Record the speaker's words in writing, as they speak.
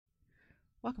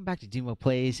Welcome back to Dumo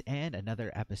Plays and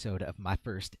another episode of my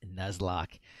first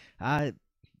Nuzlocke. Uh,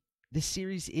 this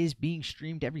series is being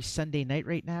streamed every Sunday night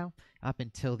right now, up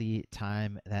until the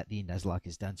time that the Nuzlocke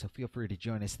is done. So feel free to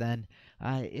join us then.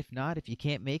 If not, if you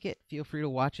can't make it, feel free to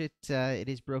watch it. It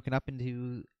is broken up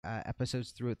into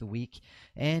episodes throughout the week.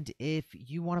 And if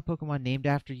you want a Pokemon named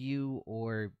after you,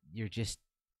 or you're just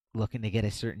looking to get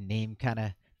a certain name kind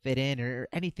of fit in or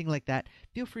anything like that,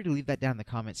 feel free to leave that down in the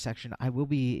comments section. I will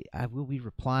be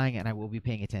replying, and I will be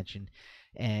paying attention,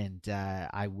 and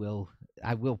I will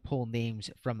pull names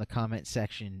from the comment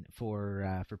section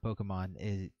for Pokemon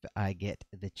if I get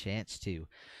the chance to.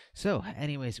 So,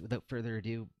 anyways, without further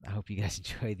ado, I hope you guys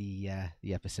enjoy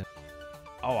the episode.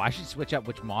 Oh, I should switch up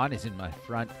which Mon is in my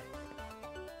front.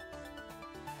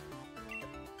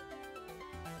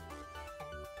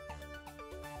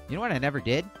 You know what I never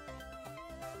did?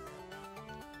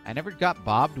 I never got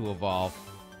Bob to evolve.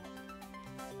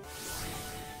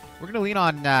 We're gonna lean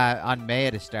on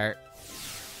Maya to start.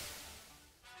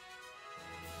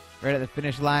 Right at the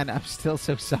finish line. I'm still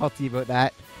so salty about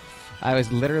that. I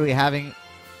was literally having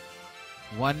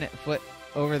 1 foot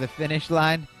over the finish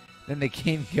line. Then the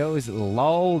game goes,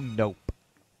 lol, nope.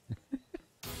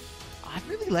 I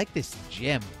really like this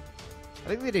gym. I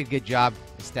think they did a good job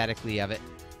aesthetically of it.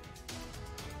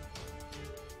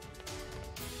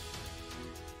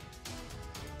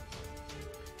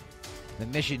 The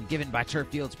mission given by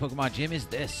Turffield's Pokemon Gym is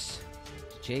this: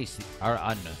 to chase our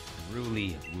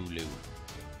unruly Wooloo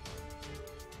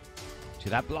to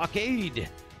that blockade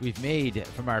we've made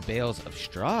from our bales of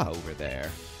straw over there.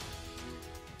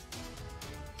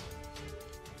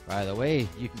 By the way,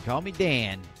 you can call me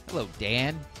Dan. Hello,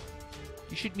 Dan.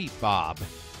 You should meet Bob.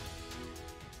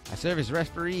 I serve as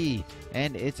referee,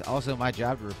 and it's also my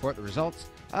job to report the results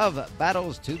of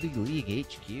battles to the League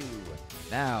HQ.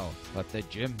 Now, let the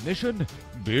gym mission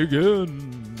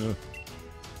begin.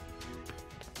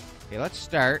 Okay, let's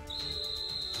start.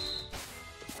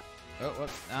 Oh,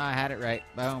 whoops. Oh, I had it right.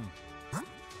 Boom.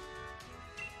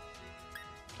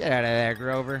 Get out of there,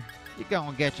 Grover. You're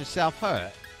going to get yourself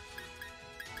hurt.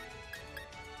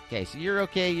 Okay, so you're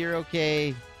okay, you're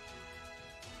okay.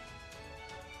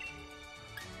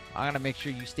 I'm going to make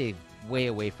sure you stay way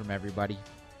away from everybody.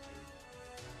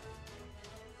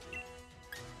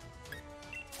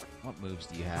 What moves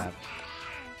do you have?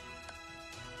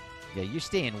 Yeah, you're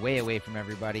staying way away from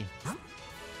everybody.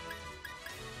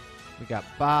 We got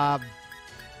Bob.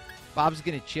 Bob's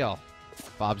gonna chill.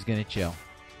 Bob's gonna chill.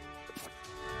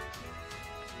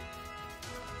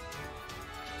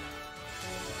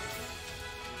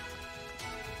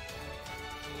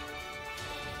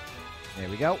 There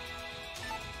we go.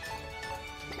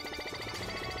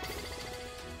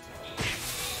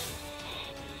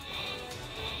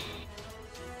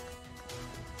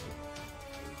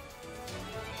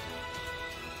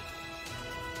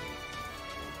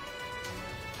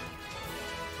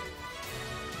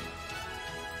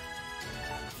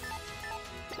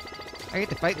 I get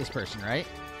to fight this person, right?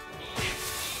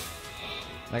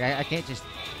 Like, I can't just...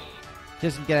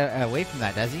 Doesn't get away from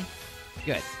that, does he?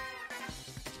 Good.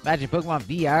 Imagine Pokemon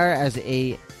VR as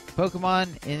a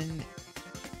Pokemon in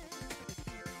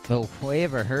the way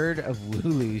of a herd of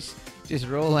Wooloos just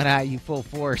rolling at you full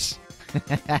force.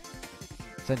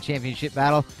 Sun Championship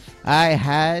battle. I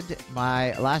had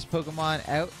my last Pokemon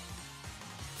out.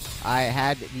 I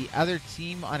had the other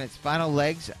team on its final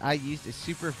legs. I used a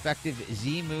super effective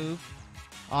Z move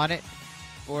on it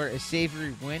for a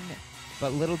savory win,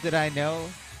 but little did I know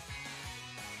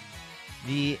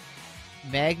the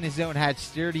Magnezone had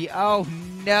sturdy. Oh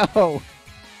no!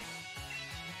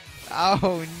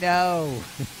 Oh no!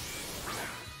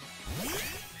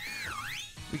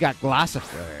 We got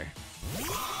Glossifer.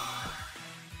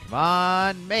 Come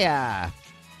on, Maya!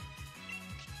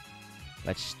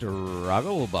 Let's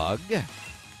struggle bug.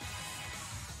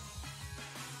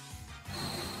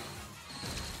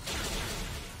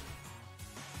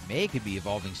 May could be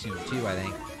evolving soon too, I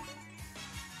think.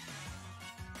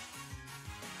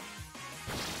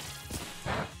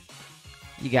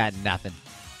 You got nothing.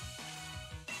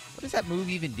 What does that move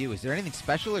even do? Is there anything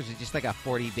special, or is it just like a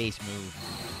 40 base move?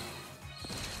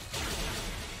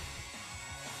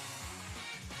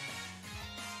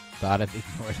 Thought I'd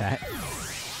ignore that.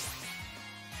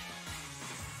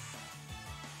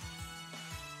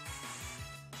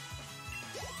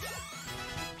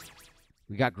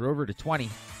 We got Grover to 20.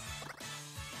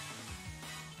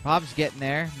 Bob's getting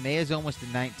there. Maya's almost to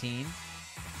 19.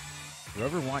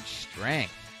 Grover wants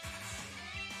strength.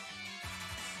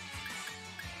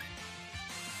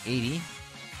 80.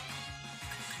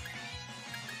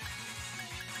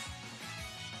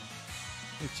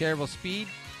 With terrible speed.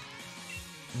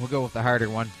 We'll go with the harder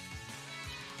one.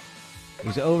 It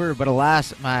was over, but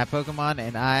alas, my Pokemon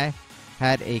and I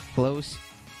had a close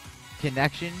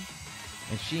connection,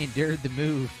 and she endured the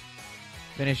move.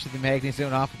 Finished the Magnet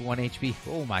Zone off with 1 HP.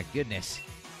 Oh my goodness.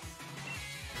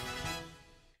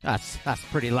 That's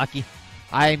pretty lucky.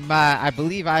 I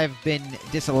believe I've been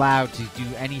disallowed to do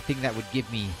anything that would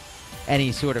give me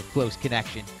any sort of close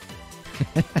connection.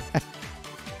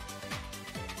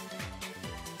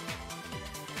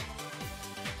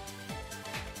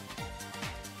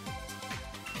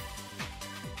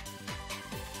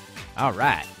 All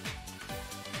right.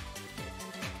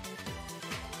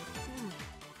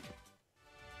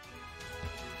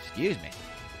 Excuse me.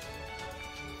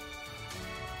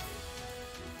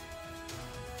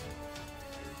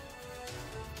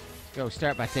 Go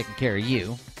start by taking care of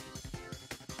you.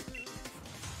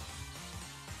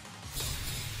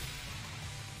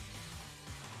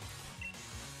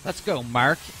 Let's go,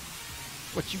 Mark.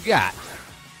 What you got?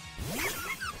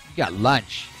 You got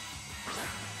lunch.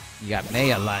 You got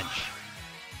Maya lunch.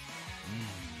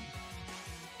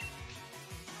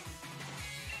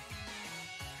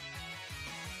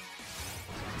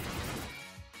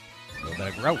 A little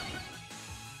bit of growth.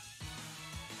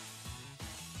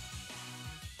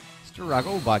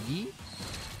 Struggle buggy.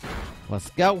 Let's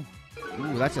go.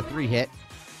 Ooh, that's a 3-hit.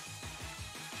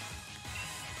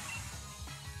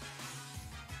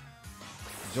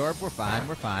 Absorb, we're fine,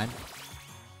 we're fine.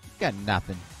 Got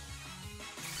nothing.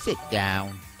 Sit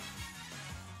down.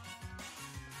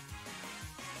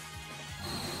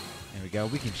 There we go,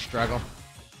 we can struggle.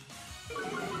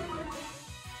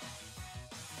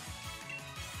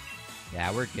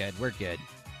 Yeah, we're good, we're good.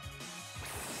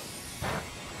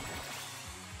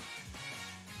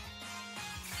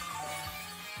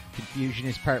 Confusion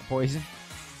is part poison.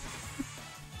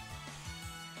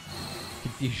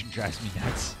 Confusion drives me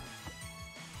nuts.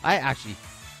 I've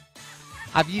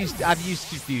used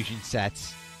confusion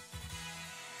sets.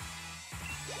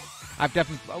 I've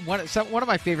definitely one of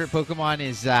my favorite Pokemon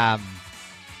is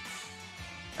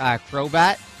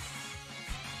Crobat.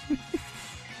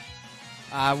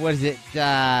 What is it?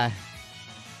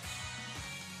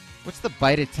 What's the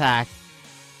bite attack?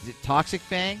 Is it Toxic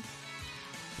Fang?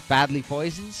 Badly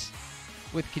poisons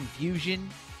with confusion.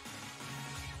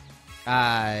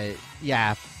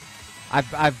 Yeah,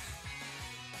 I've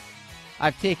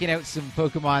taken out some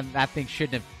Pokemon that thing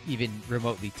shouldn't have even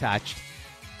remotely touched.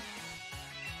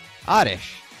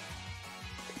 Oddish.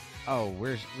 Oh,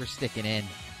 we're sticking in.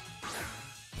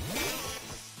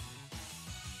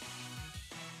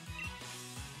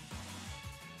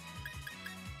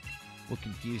 We'll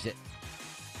confuse it.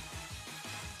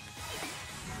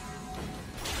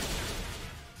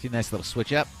 See a nice little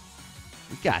switch up.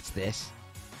 We got this.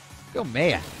 Go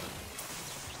Maya.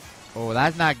 Oh,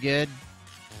 that's not good.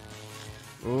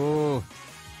 Oh.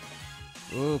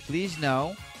 Oh, please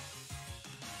no.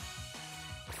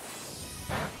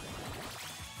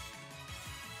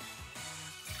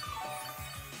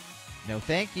 No,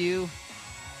 thank you.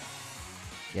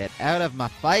 Get out of my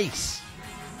face.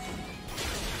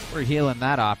 We're healing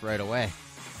that off right away.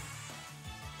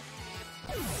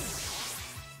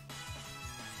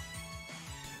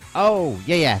 Oh,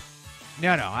 yeah.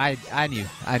 No, I knew.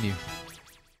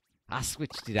 I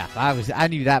switched it up. I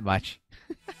knew that much.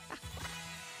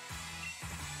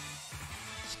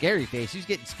 Scary Face. Who's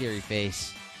getting Scary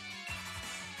Face?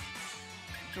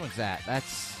 Which one's that?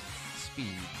 That's Speed.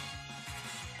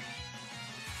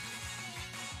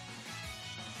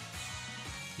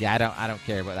 Yeah, I don't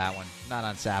care about that one. Not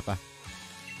on Sappa.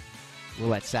 We'll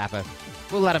let Sappa.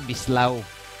 We'll let him be slow.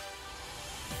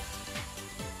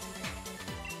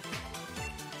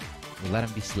 We'll let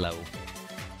him be slow.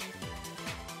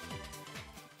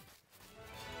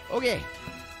 Okay.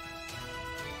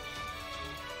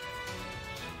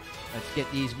 Let's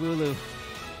get these Wooloo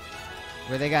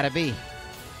where they gotta be.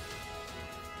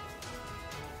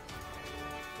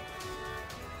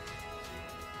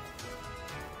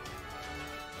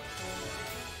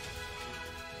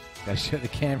 Gotta show the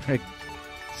camera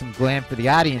some glam for the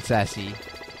audience, I see.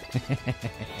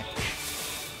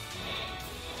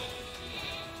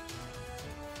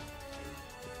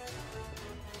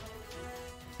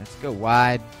 Let's go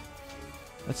wide.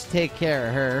 Let's take care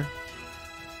of her.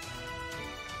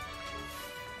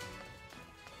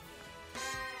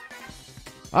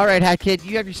 All right, Hat Kid,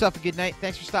 you have yourself a good night.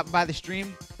 Thanks for stopping by the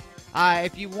stream.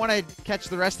 If you want to catch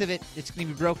the rest of it, it's going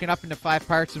to be broken up into 5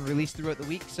 parts and released throughout the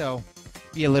week, so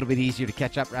be a little bit easier to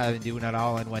catch up rather than doing it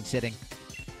all in one sitting.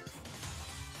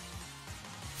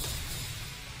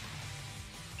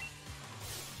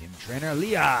 Gym Trainer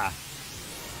Leah.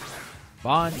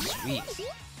 Bond Sweet.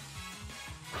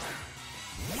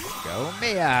 go,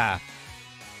 Mia!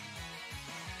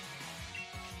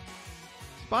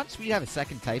 Spawn Sweet have a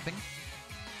second typing?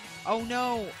 Oh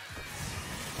no!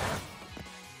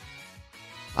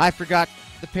 I forgot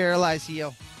the paralyzed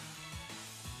heal.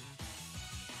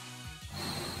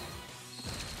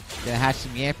 Gonna hatch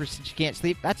some yampers since you can't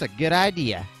sleep? That's a good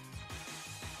idea.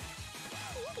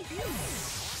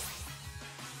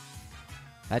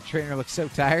 That trainer looks so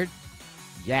tired.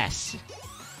 Yes,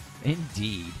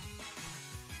 indeed.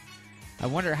 I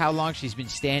wonder how long she's been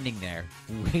standing there,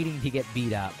 waiting to get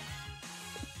beat up.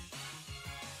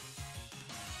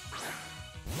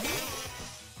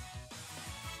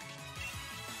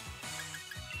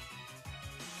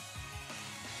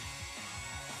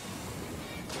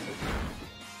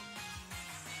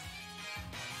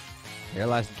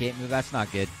 Paralyzed and can't move, that's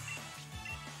not good.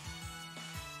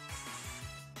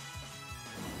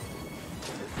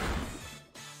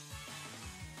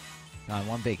 On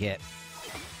one big hit.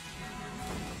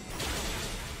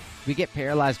 If we get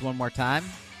paralyzed one more time,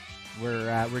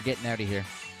 we're getting out of here.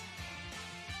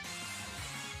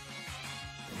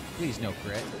 Please no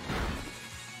crit.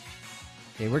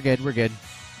 Okay, we're good, we're good.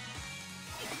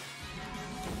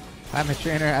 I'm a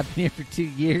trainer, I've been here for 2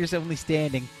 years, only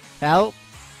standing. Help!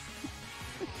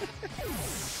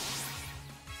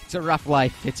 It's a rough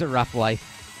life, it's a rough life.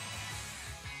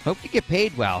 Hope you get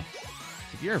paid well.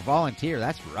 If you're a volunteer,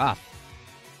 that's rough.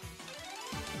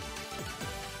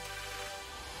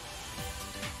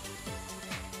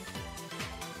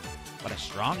 What a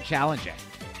strong challenger.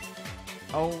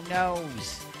 Oh,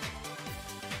 noes.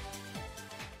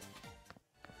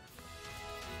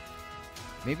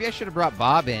 Maybe I should have brought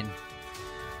Bob in.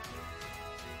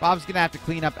 Bob's going to have to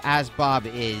clean up as Bob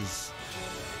is.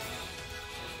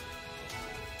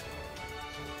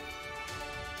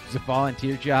 It's a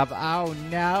volunteer job. Oh,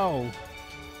 no.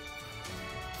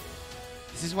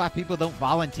 This is why people don't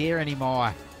volunteer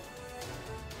anymore.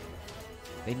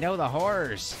 They know the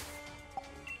horrors.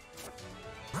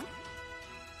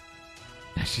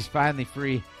 She's finally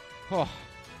free. Oh,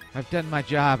 I've done my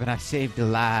job and I saved a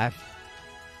life.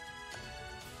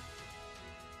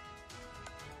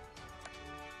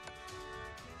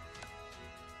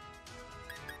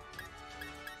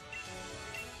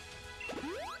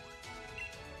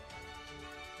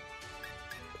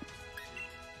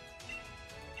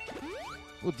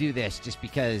 We'll do this just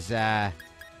because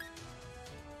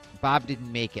Bob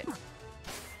didn't make it.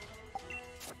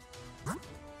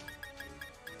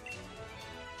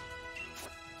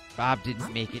 Bob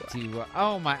didn't make it to...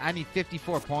 oh my, I need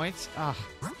 54 points. Oh,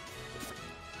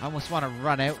 I almost want to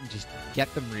run out and just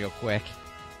get them real quick.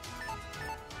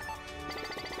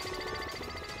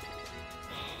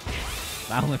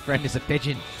 My only friend is a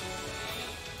pigeon.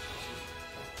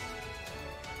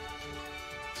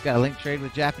 He's got a link trade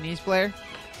with Japanese player.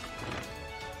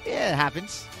 Yeah, it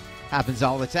happens. Happens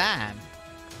all the time.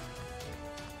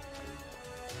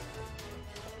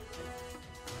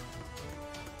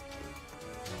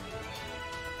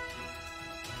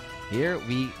 Here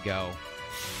we go.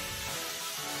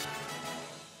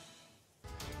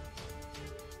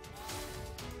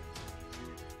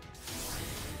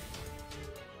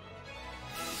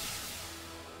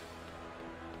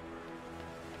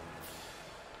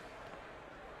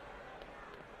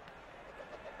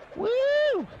 Woo!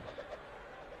 We'll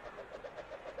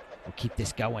keep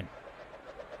this going.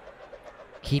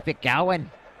 Keep it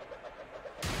going.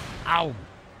 Ow!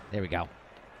 There we go.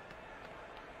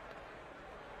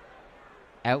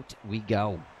 Out we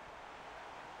go.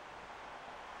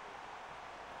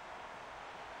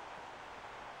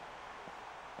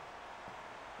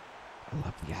 I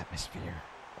love the atmosphere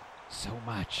so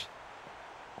much.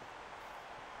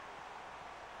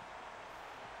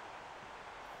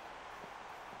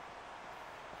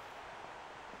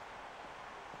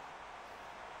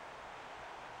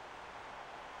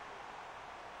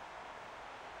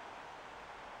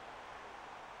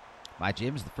 My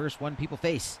gym's the first one people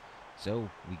face. So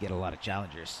we get a lot of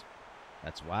challengers.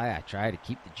 That's why I try to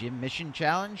keep the gym mission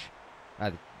challenging,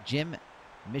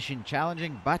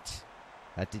 but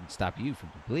that didn't stop you from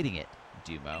completing it,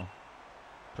 Dumo.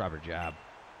 Proper job.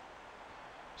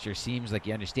 Sure seems like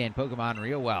you understand Pokemon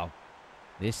real well.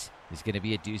 This is going to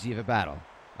be a doozy of a battle.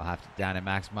 I'll have to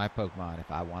Dynamax my Pokemon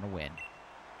if I want to win.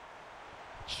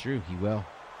 It's true, he will.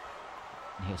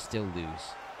 And he'll still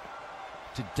lose.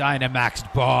 To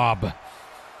Dynamaxed Bob!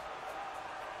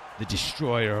 The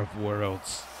destroyer of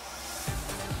worlds.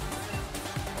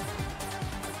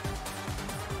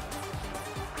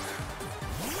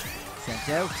 Sent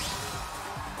out.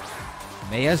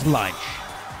 Maya's lunch.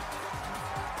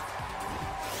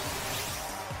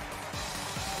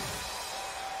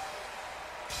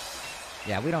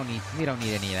 Yeah, we don't need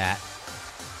any of that.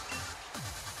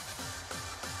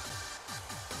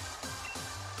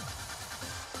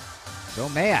 So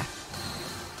Maya.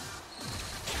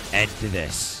 Add to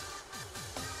this.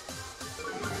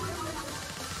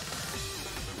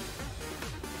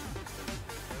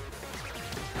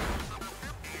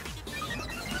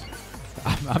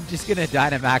 I'm just gonna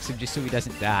Dynamax him just so he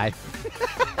doesn't die.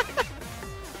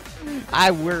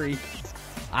 I worry.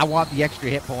 I want the extra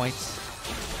hit points.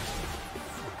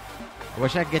 I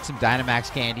wish I could get some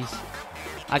Dynamax candies.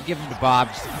 I'd give them to Bob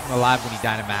just to keep him alive when he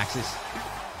Dynamaxes.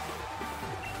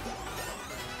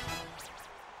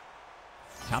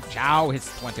 Chomp Chow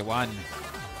hits 21.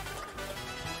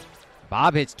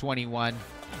 Bob hits 21.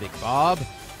 Big Bob.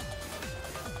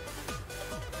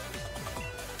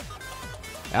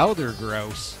 Elder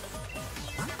Gross.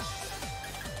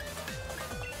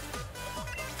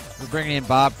 We're bringing in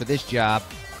Bob for this job.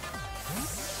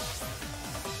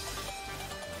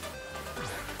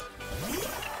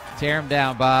 Tear him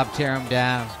down, Bob. Tear him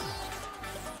down.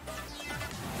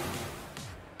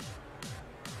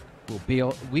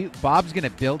 Bob's gonna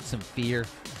build some fear.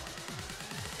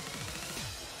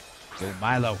 Go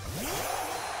Milo.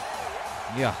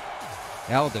 Yeah.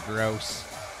 Elder Gross.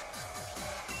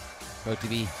 Go to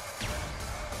be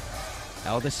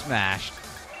Elder smashed.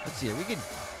 Let's see here. We can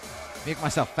make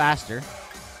myself faster.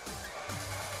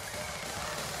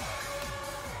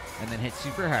 And then hit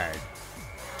super hard.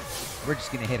 We're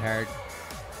just gonna hit hard.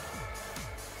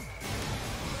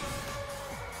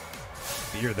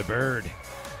 Fear the bird.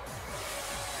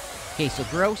 Okay, so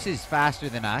Gross is faster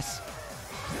than us.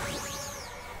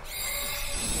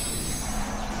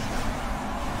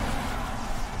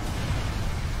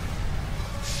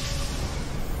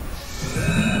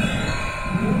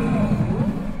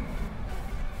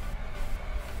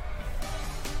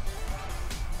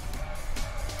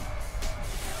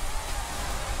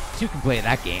 Two can play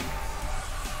that game.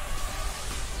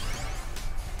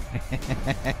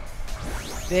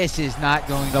 This is not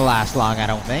going to last long, I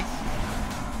don't think.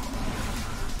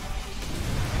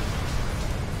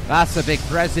 That's the big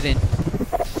president.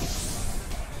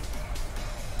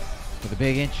 With a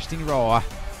big interesting roar.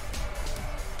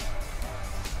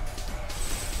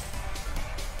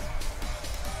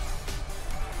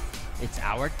 It's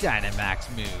our Dynamax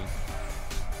move.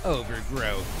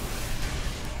 Overgrowth.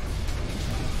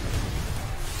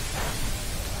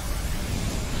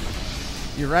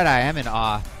 You're right, I am in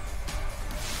awe.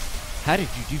 How did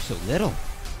you do so little?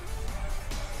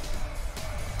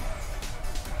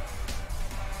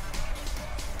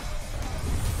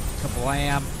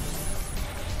 Kablam.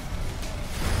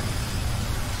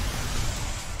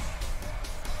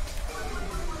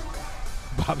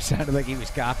 Bob sounded like he was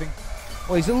coughing.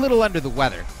 Well, he's a little under the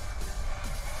weather.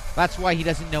 That's why he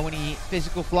doesn't know any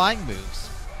physical flying moves.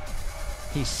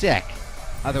 He's sick.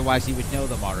 Otherwise, he would know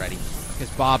them already. Because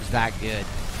Bob's that good.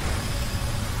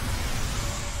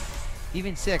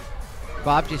 Even sick,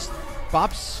 Bob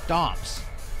stomps.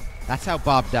 That's how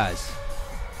Bob does.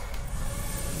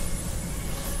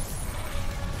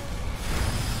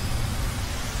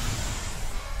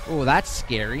 Oh, that's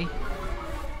scary.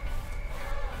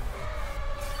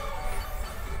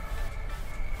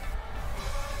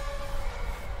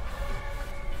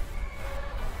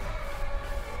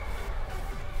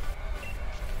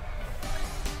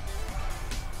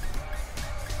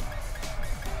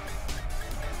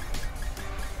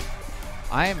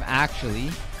 I am actually...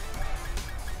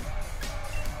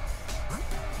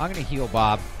 I'm going to heal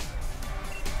Bob.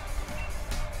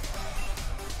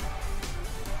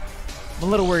 I'm a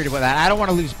little worried about that. I don't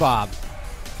want to lose Bob.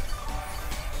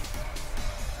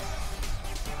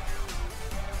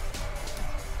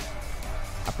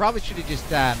 I probably should have just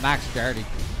max guarded.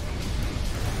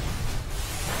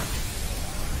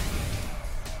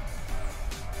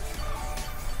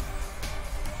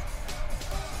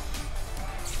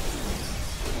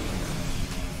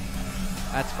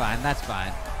 That's fine, that's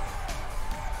fine.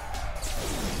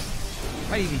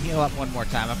 Might even heal up one more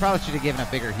time. I probably should have given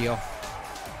a bigger heal.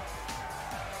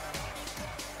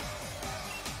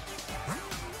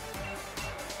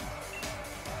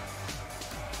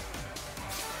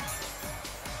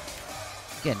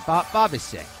 Again, Bob is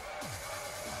sick.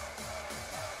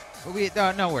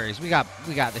 But no worries. We got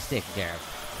this taken care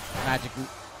of. Magic.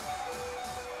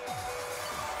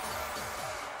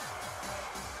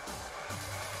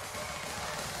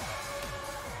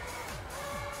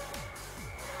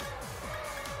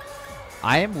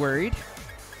 I am worried.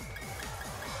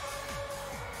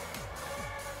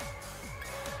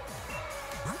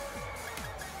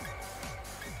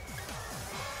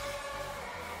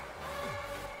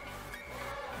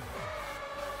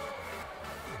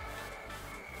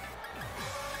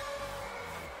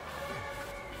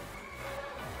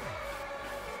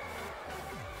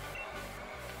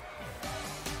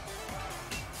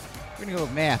 We're gonna go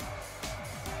with math.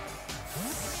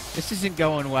 This isn't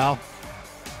going well.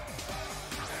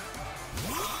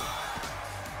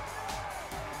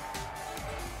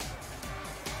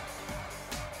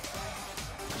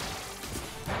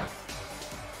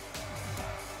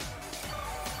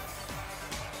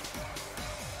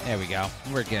 There we go.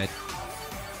 We're good.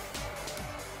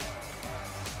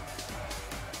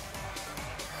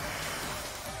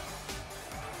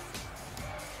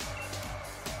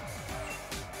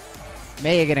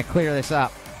 Maya gonna clear this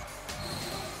up.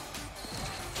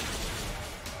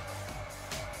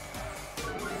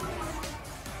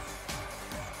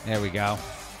 There we go.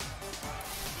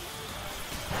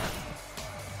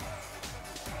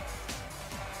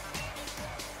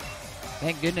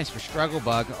 Thank goodness for Struggle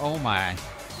Bug. Oh my.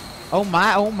 Oh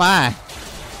my, oh my.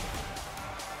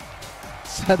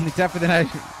 Suddenly tougher than I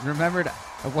remembered.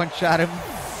 I one-shot him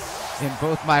in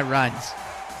both my runs.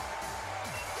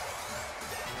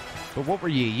 But what were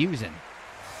you using?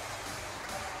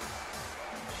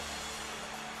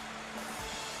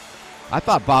 I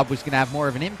thought Bob was going to have more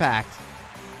of an impact.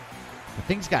 But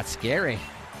things got scary.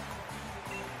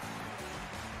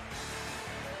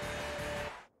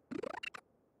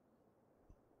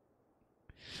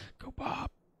 Go, Bob.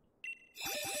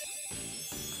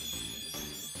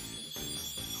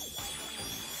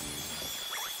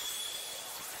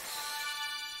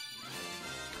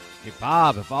 Hey,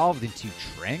 Bob evolved into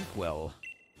Tranquil.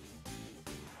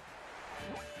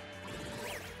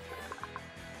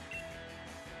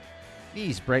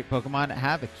 These bright Pokemon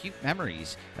have acute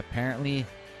memories. Apparently,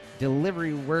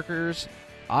 delivery workers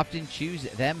often choose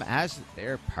them as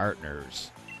their partners.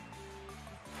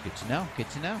 Good to know, good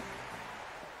to know.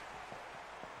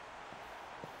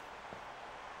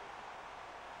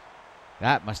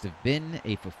 That must have been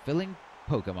a fulfilling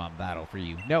Pokemon battle for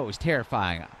you. No, it was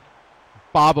terrifying.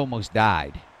 Bob almost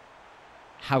died.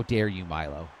 How dare you,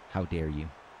 Milo? How dare you?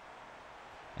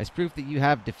 As proof that you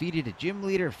have defeated a gym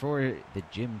leader for the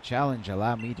gym challenge,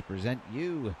 allow me to present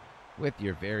you with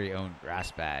your very own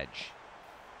grass badge.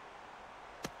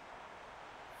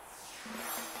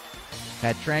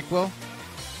 Had Tranquil,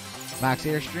 Max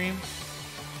Airstream.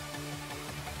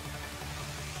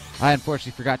 I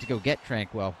unfortunately forgot to go get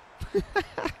Tranquil.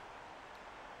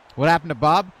 What happened to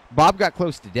Bob? Bob got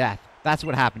close to death. That's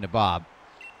what happened to Bob.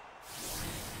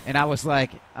 And I was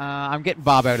like, I'm getting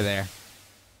Bob out of there.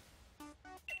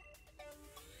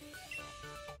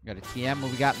 Got a TM.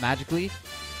 What we got? Magic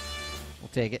Leaf. We'll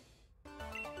take it.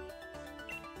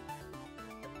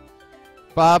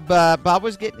 Bob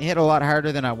was getting hit a lot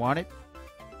harder than I wanted.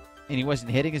 And he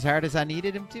wasn't hitting as hard as I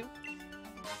needed him to.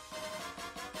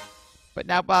 But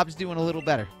now Bob's doing a little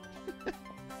better.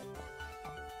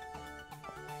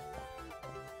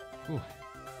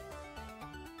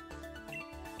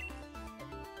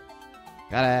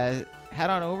 Gotta head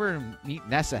on over and meet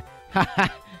Nessa.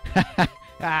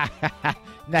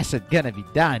 Nessa's gonna be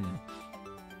done.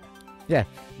 Yeah,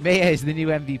 Maya is the new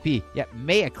MVP. Yeah,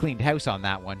 Maya cleaned house on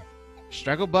that one.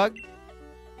 Struggle Bug,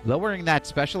 lowering that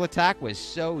special attack was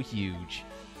so huge.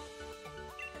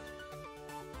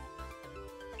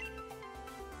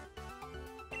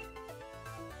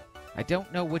 I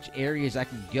don't know which areas I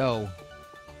can go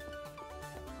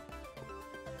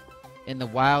in the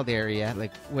wild area,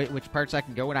 like which parts I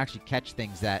can go and actually catch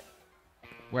things that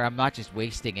where I'm not just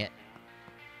wasting it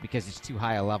because it's too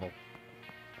high a level.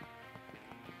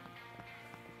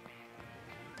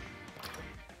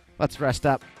 Let's rest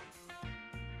up.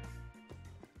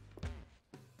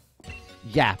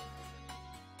 Yeah.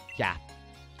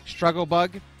 Struggle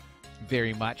Bug,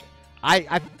 very much.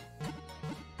 I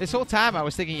this whole time I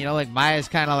was thinking, you know, like Maya's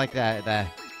kind of like the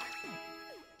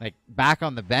like back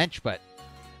on the bench, but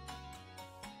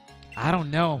I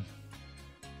don't know.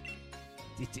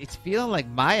 It's feeling like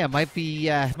Maya might be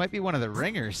one of the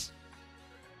ringers,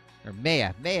 or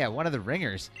Maya, one of the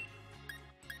ringers.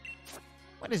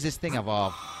 When does this thing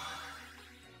evolve?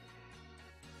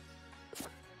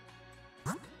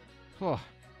 Oh,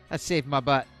 that saved my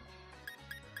butt.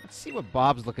 Let's see what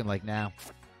Bob's looking like now.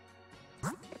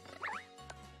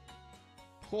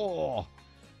 Oh,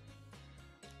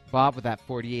 Bob with that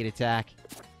 48 attack.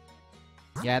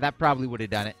 Yeah, that probably would have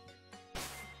done it.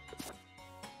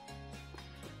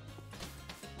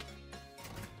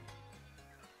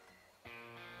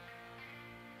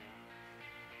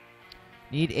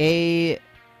 Need a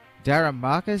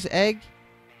Daramaka's egg?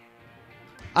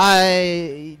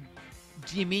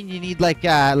 Do you mean you need like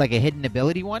a hidden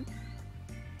ability one?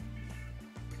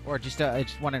 Or just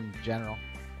one in general?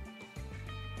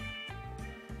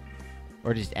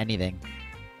 Or just anything?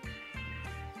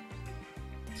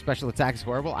 Special attack is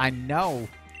horrible? I know.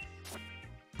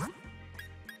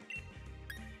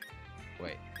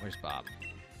 Where's Bob?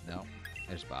 No,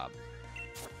 there's Bob.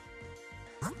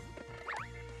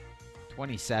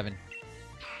 27.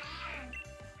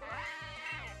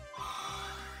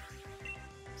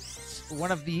 It's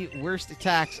one of the worst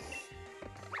attacks.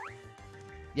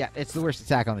 Yeah, it's the worst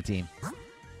attack on the team.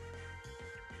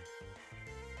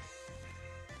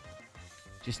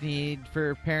 Just need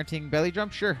for parenting belly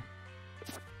drum? Sure.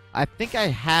 I think I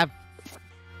have...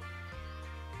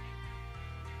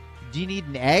 Do you need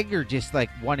an egg or just like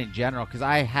one in general? Because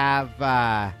I have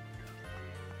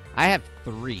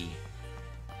 3.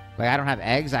 Like, I don't have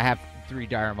eggs. I have 3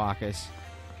 Daramakas.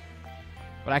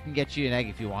 But I can get you an egg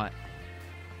if you want.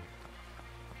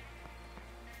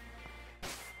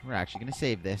 We're actually going to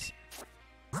save this.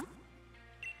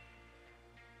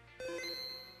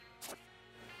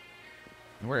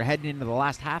 And we're heading into the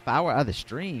last half hour of the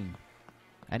stream.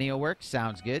 NEO work?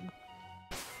 Sounds good.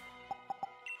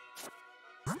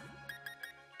 I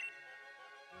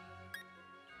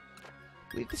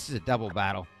believe this is a double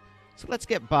battle. So let's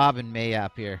get Bob and May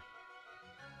up here.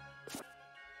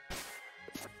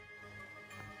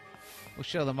 We'll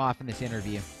show them off in this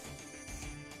interview.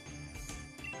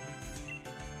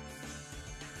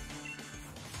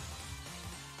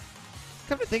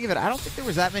 Come to think of it, I don't think there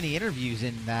was that many interviews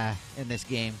in this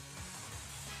game.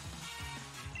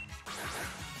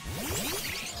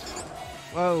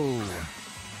 Whoa.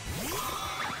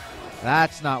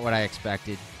 That's not what I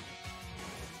expected.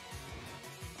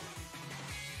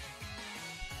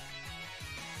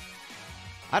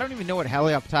 I don't even know what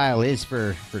helioptile is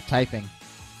for typing.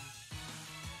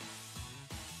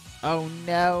 Oh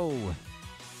no.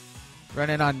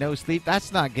 Running on no sleep?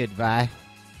 That's not good, Vi.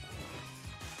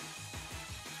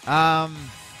 Are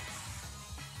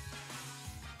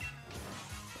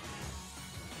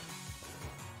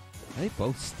they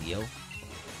both steel?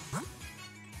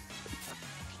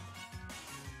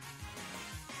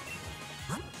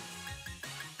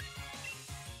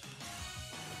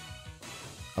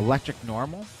 Electric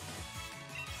normal?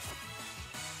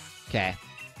 Okay.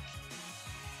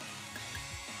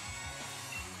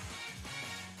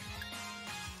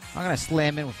 I'm going to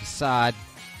slam in with Facade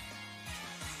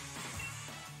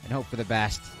and hope for the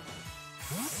best.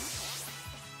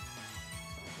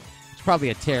 It's probably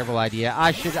a terrible idea.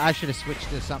 I should have switched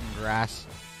to something grass.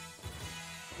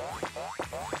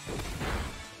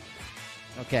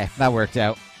 Okay, that worked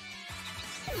out.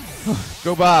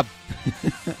 Go Bob.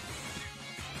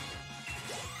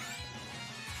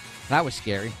 That was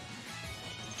scary.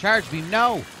 Charge beam,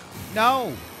 no!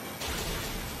 No!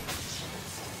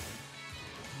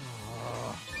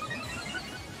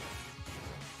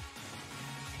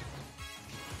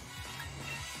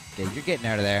 Okay, you're getting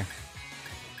out of there.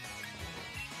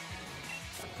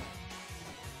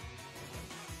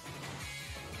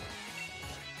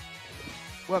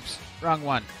 Whoops, wrong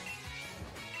one.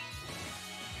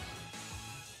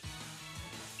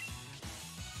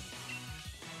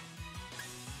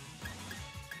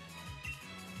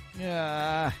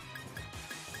 Yeah,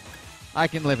 I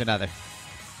can live another.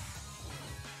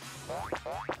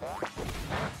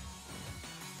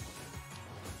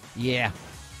 Yeah,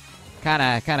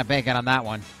 kind of banking on that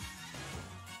one.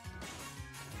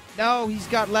 No, he's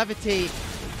got levitate.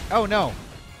 Oh no,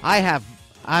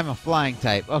 I'm a flying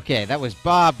type. Okay, that was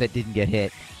Bob that didn't get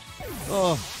hit.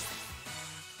 Oh,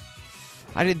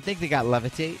 I didn't think they got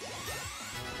levitate.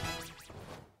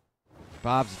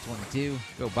 Bob's a 22.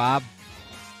 Go Bob.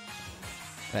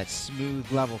 That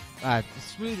smooth level,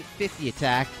 smooth 50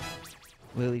 attack.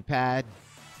 Lily pad.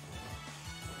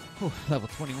 Whew, level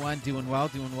 21, doing well,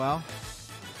 doing well.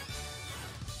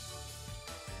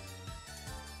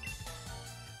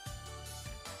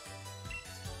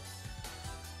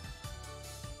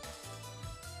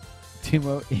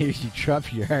 Dumo, here's you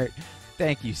trump your heart.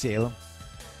 Thank you, Salem.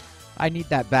 I need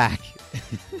that back.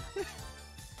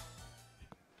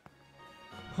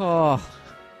 Oh.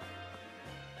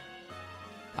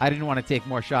 I didn't want to take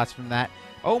more shots from that.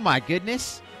 Oh my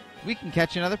goodness. We can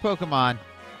catch another Pokemon.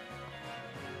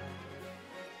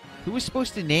 Who was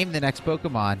supposed to name the next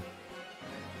Pokemon?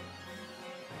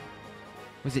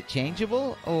 Was it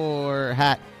Changeable or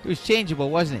Hat? It was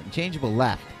Changeable, wasn't it? Changeable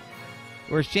left.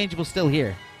 Or is Changeable still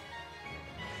here?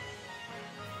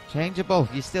 Changeable,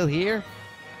 you still here?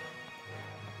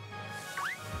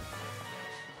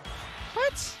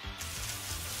 What?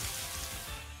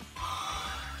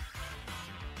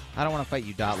 I don't want to fight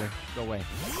you, Dottler. Go away.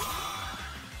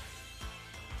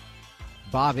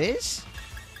 Bob is?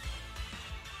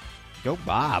 Go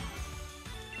Bob.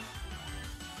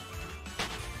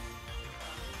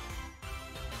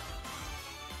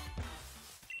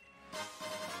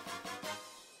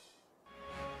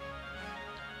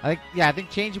 I think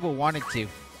Changeable wanted to.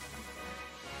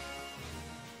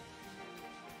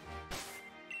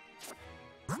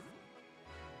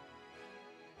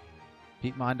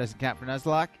 Piedmont doesn't count for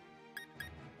Nuzlocke.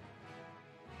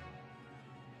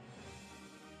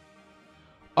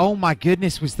 Oh my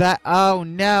goodness, was that? Oh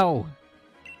no.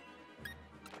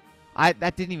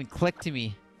 That didn't even click to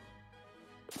me.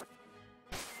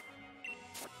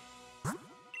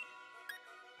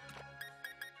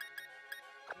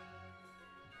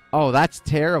 Oh, that's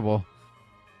terrible.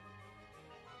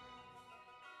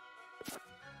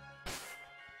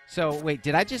 So wait,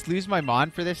 did I just lose my mon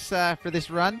for this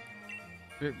run?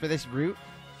 For this route?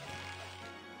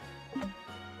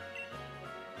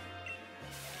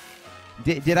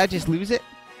 Did I just lose it?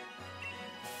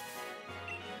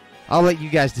 I'll let you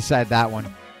guys decide that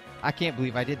one. I can't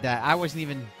believe I did that. I wasn't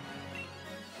even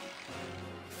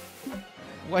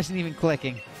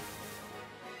clicking.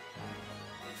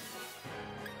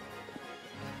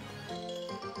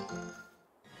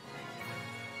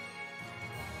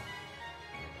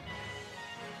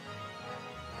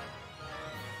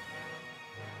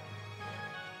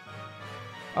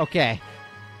 Okay.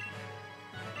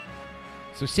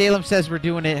 So Salem says we're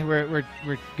doing it. We're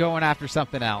going after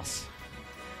something else.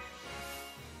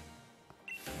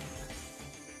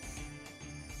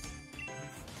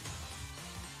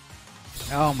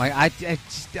 Oh my!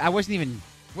 I wasn't even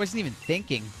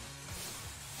thinking.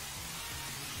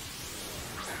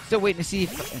 Still waiting to see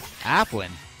if Applin.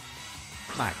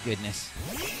 My goodness.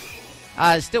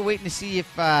 Still waiting to see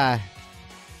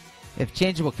if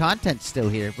changeable content's still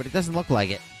here, but it doesn't look like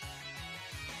it.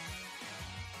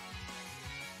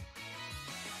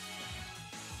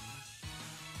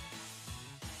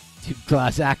 Tube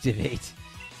class activate.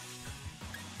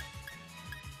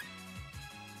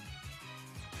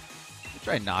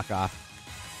 Try knock off.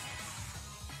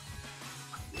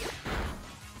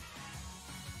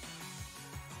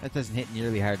 That doesn't hit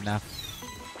nearly hard enough.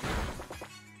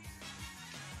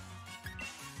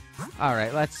 All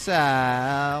right, let's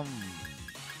yeah,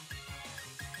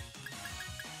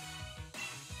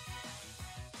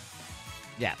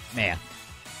 man.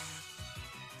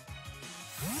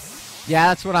 Yeah,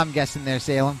 that's what I'm guessing there,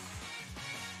 Salem.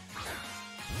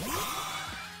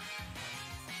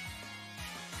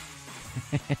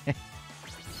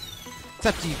 It's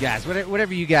up to you guys.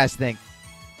 Whatever you guys think.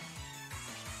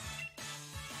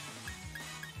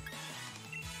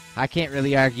 I can't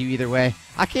really argue either way.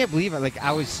 I can't believe it. Like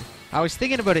I was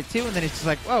thinking about it too, and then it's just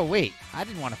like, whoa, wait, I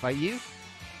didn't want to fight you.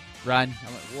 Run.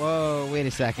 I'm like, whoa, wait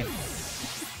a second.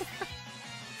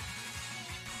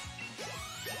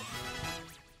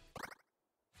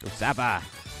 Go Zappa.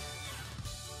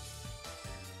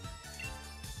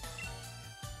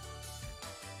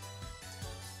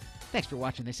 Thanks for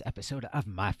watching this episode of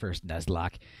My First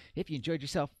Nuzlocke. If you enjoyed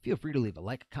yourself, feel free to leave a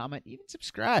like, comment, even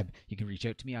subscribe. You can reach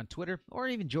out to me on Twitter or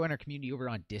even join our community over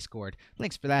on Discord.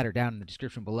 Links for that are down in the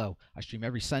description below. I stream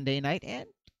every Sunday night and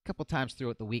a couple times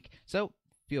throughout the week, so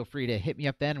feel free to hit me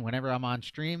up then whenever I'm on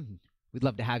stream. We'd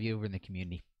love to have you over in the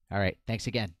community. All right, thanks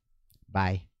again.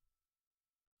 Bye.